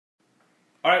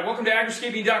All right, welcome to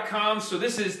Agriscaping.com. So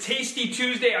this is Tasty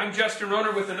Tuesday. I'm Justin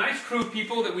Roner with a nice crew of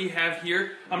people that we have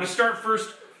here. I'm going to start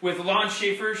first with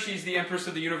Shafer. She's the Empress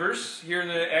of the Universe here in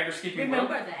the Agriscaping world.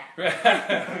 Remember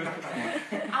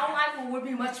that. Our life would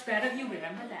be much better if you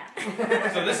remember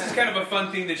that. So this is kind of a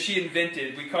fun thing that she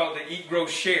invented. We call it the Eat, Grow,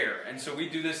 Share. And so we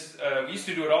do this, we used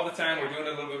to do it all the time. We're doing it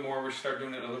a little bit more. We'll start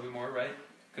doing it a little bit more, right?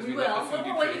 We will.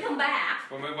 When you come back.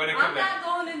 I'm not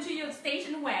going into your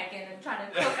station wagon and trying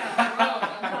to cook out the road.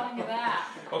 I'm telling you that.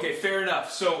 Okay, fair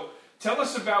enough. So tell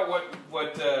us about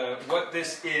what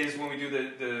this is when we do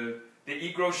the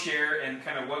Eat, Grow, Share, and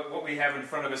kind of what we have in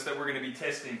front of us that we're going to be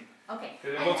testing. Okay.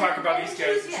 And we'll talk about these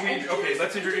guys. Okay,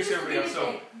 let's introduce everybody else.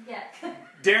 So,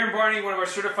 Darren Barney, one of our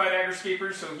certified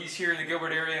Agriscapers. So he's here in the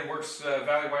Gilbert area and works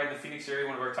valley-wide in the Phoenix area,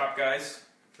 one of our top guys.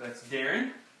 So that's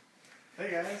Darren. Hey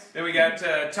guys. Then we got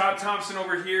Todd Thompson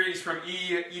over here. He's from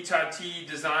E-T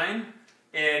Design,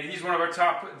 and he's one of our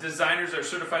top designers, our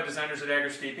certified designers at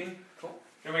Agriscaping. Cool.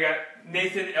 Then we got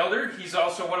Nathan Elder. He's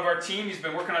also one of our team. He's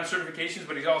been working on certifications,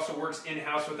 but he also works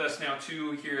in-house with us now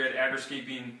too here at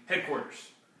Agriscaping headquarters,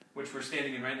 which we're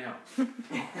standing in right now. Cool.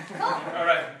 All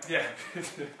right, yeah.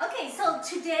 Okay, so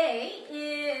today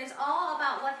is all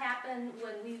about what happened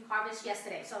when we harvested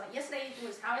yesterday. So yesterday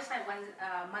was harvest time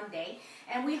Monday,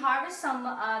 and we harvest some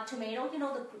tomato. You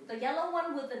know the yellow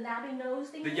one with the knobby nose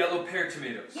thing. The yellow pear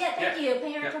tomatoes. Yeah, thank you,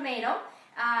 pear tomato.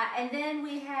 And then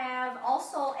we have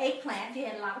also eggplant. We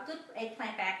had a lot of good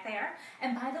eggplant back there.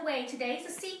 And by the way, today is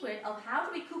the secret of how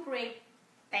to recuperate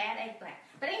bad eggplant.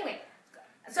 But anyway.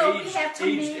 So we have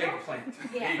tomato. Aged eggplant.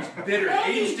 Yeah. Aged bitter.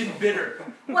 Aged and bitter.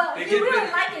 Well, if you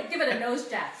really like it, give it a nose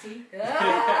job, see?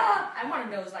 I want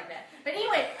a nose like that. But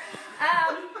anyway,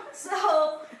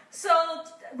 so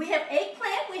we have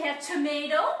eggplant, we have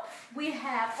tomato, we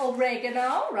have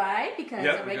oregano, right? Because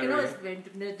oregano is very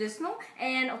medicinal.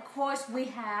 And of course, we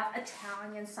have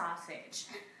Italian sausage.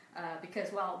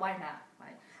 Because, well, why not?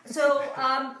 Right? So,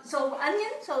 so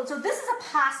onion. So this is a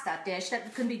pasta dish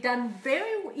that can be done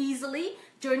very easily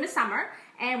during the summer.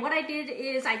 And what I did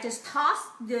is I just tossed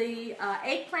the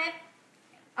eggplant,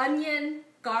 onion,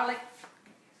 garlic.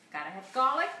 Gotta have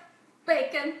garlic,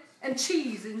 bacon, and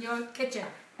cheese in your kitchen.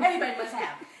 Everybody must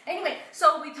have. Anyway,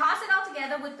 so we toss it all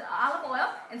together with the olive oil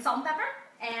and salt and pepper.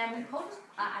 And we put,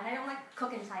 and I don't like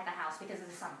cook inside the house because it's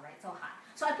the summer, right? It's so hot.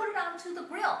 So I put it onto the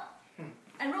grill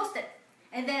and roast it.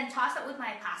 And then toss it with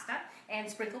my pasta and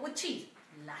sprinkle with cheese.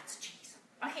 Lots of cheese.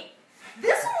 Okay,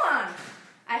 this one,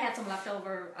 I had some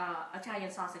leftover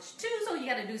Italian sausage too, so you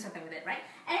got to do something with it, right?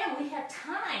 And we have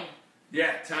thyme.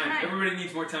 Yeah, time. Everybody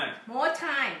needs more time. More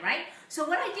time, right? So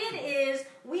what I did is,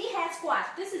 we had squash.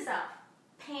 This is a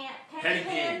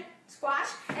pan squash.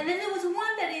 And then there was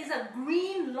one that is a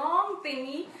green long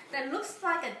thingy that looks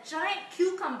like a giant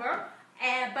cucumber.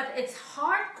 But it's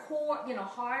hardcore, you know,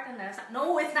 hard, and that's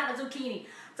no, it's not a zucchini.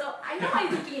 So I know my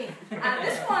zucchini.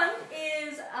 This one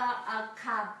is a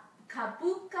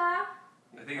kabuka.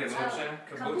 I think that's what I'm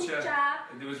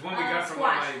Kabucha. There was one we got from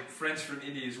one of my friends from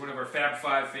India. He's one of our Fab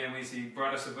Five families. He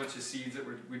brought us a bunch of seeds that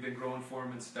we've been growing for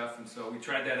him and stuff, and so we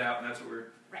tried that out, and that's what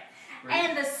we're... Right.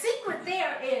 And the secret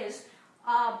there is,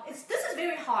 this is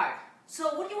very hard.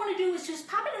 So what you want to do is just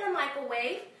pop it in the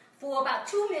microwave for about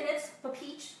 2 minutes for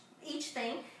each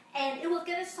thing, and it will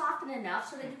get it softened enough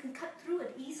so that you can cut through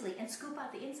it easily and scoop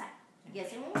out the inside.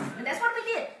 Yes, and that's what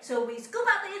we did. So we scoop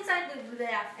out the inside,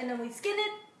 and then we skin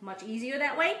it, much easier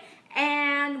that way,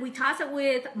 and we toss it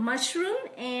with mushroom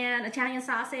and Italian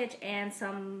sausage and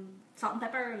some salt and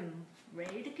pepper, and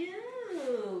ready to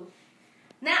go.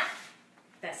 Now,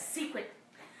 the secret.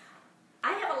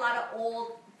 I have a lot of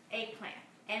old eggplant,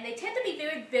 and they tend to be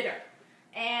very bitter.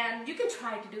 And you can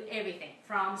try to do everything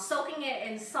from soaking it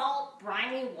in salt,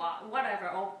 brining, whatever,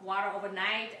 or water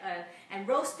overnight, and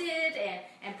roast it,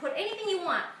 and put anything you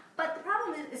want. But the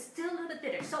problem is it's still a little bit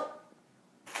bitter. So,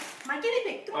 my guinea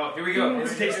pig. Oh, here we go.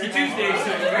 It's Tasty Tuesday,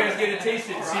 so you guys get to taste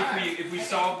it and see if we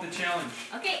solve the challenge.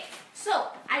 Okay, so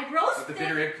I roasted the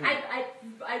bitter eggplant.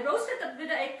 I roasted the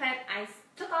bitter eggplant. I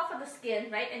took off of the skin,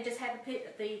 right, and just had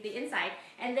the inside,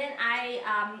 and then I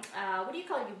what do you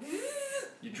call it?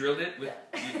 You drilled it with.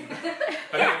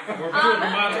 Yeah. We're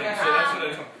remodeling, so that's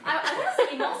what I want to say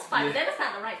emulsify, but that is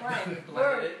not the right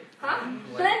word. Huh?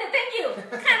 Blend it. Thank you.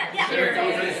 Kind of, yeah.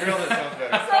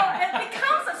 So it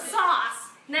becomes a sauce.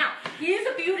 Now, here's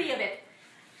the beauty of it.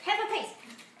 Have a taste.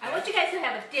 I want you guys to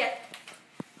have a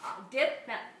dip.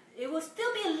 Now, it will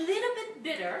still be a little bit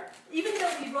bitter, even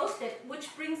though we roast it,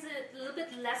 which brings it a little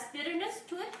bit less bitterness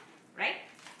to it, right?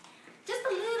 Just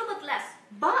a little bit less.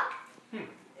 But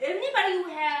anybody who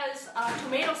has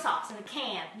tomato sauce in a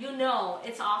can, you know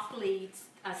it's awfully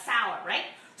sour, right?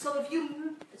 So if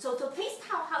you so taste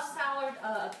how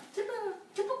sour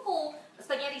typical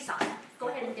spaghetti sauce. Go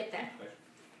ahead and dip that.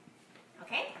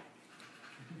 Okay.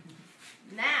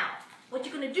 Now what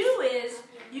you're gonna do is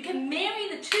you can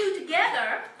marry the two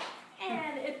together,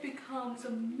 and it becomes a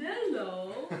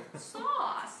mellow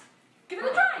sauce. Give it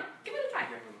a try. Give it a try.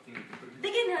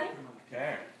 Dig in, honey.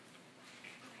 Okay.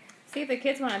 See if the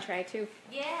kids want to try too.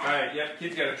 Yeah. All right. Yep.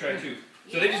 Kids got to try too.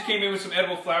 So they just came in with some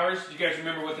edible flowers. You guys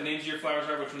remember what the names of your flowers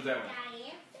are? Which one's that one?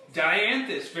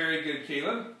 Dianthus. Very good,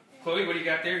 Caleb. Chloe, what do you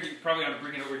got there? You probably ought to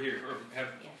bring it over here, or have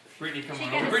Brittany come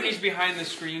on over. Brittany's behind the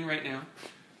screen right now.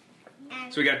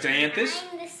 So we got Dianthus.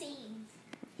 Behind the scenes.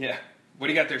 Yeah. What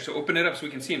do you got there? So open it up so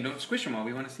we can see them. Don't squish them all.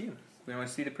 We want to see them. We want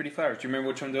to see the pretty flowers. Do you remember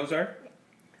which one those are?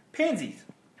 Pansies.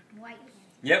 White.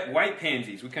 Yep, white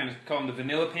pansies. We kind of call them the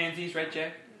vanilla pansies, right,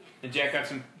 Jack? And Jack got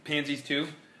some pansies too.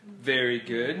 Very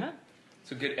good.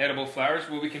 So good edible flowers.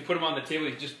 Well, we can put them on the table.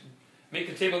 You just make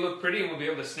the table look pretty, and we'll be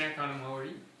able to snack on them while we're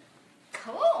eating.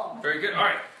 Cool. Very good. All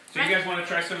right. So you guys want to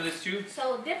try some of this too?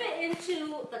 So dip it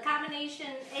into the combination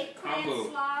eggplant Combo.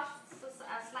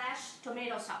 slash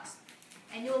tomato sauce.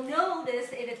 And you'll notice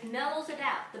it mellows it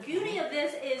out. The beauty of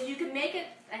this is you can make it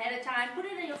ahead of time, put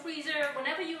it in your freezer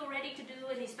whenever you're ready to do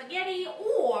any spaghetti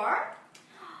or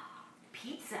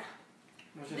pizza.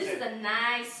 This is a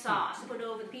nice sauce to put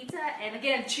over the pizza. And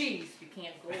again, cheese. You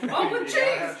can't go wrong with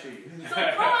cheese. So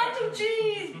throw on some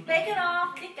cheese, bake it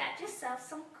off. You got yourself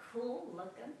some cool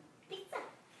looking pizza.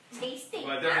 Tasty.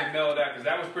 Well, I definitely mellowed out because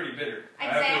that was pretty bitter.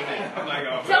 Exactly. I'm like,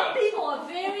 oh, Some people are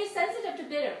very sensitive to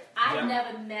bitter. I've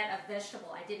never met a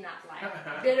vegetable I did not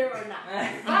like, bitter or not.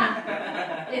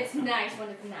 But it's nice when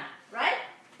it's not, right?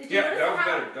 Did you notice that was how?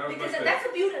 better. That was because much that's better.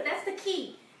 the beauty. That's the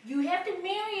key. You have to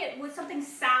marry it with something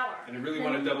sour. And I really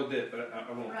want to double dip, but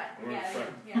I won't. Right. I won't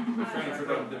Yeah. I'm trying for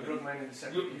double dip. Put mine in the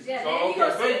second piece. Yeah, Oh, there you go.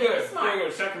 okay. Very See? good. Smart. There you go.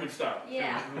 Sacrament style.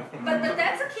 Yeah, but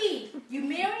that's the key. You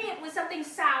marry it with something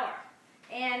sour.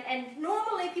 And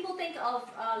normally people think of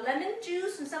lemon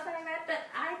juice and stuff like that, but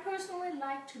I personally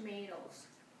like tomatoes.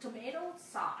 Tomato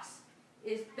sauce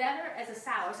is better as a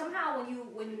sour. Somehow when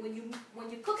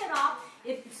you cook it off,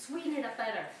 it sweetens it up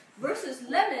better. Versus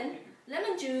lemon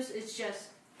juice is just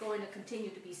going to continue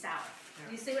to be sour.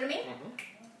 You see what I mean?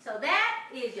 So that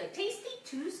is your Tasty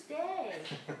Tuesday.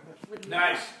 With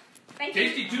Nice. Thank you.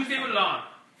 Tasty Tuesday with Lon.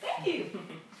 Thank you.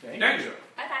 Thank you.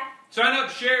 Bye bye. Sign up,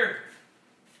 share.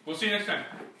 We'll see you next time.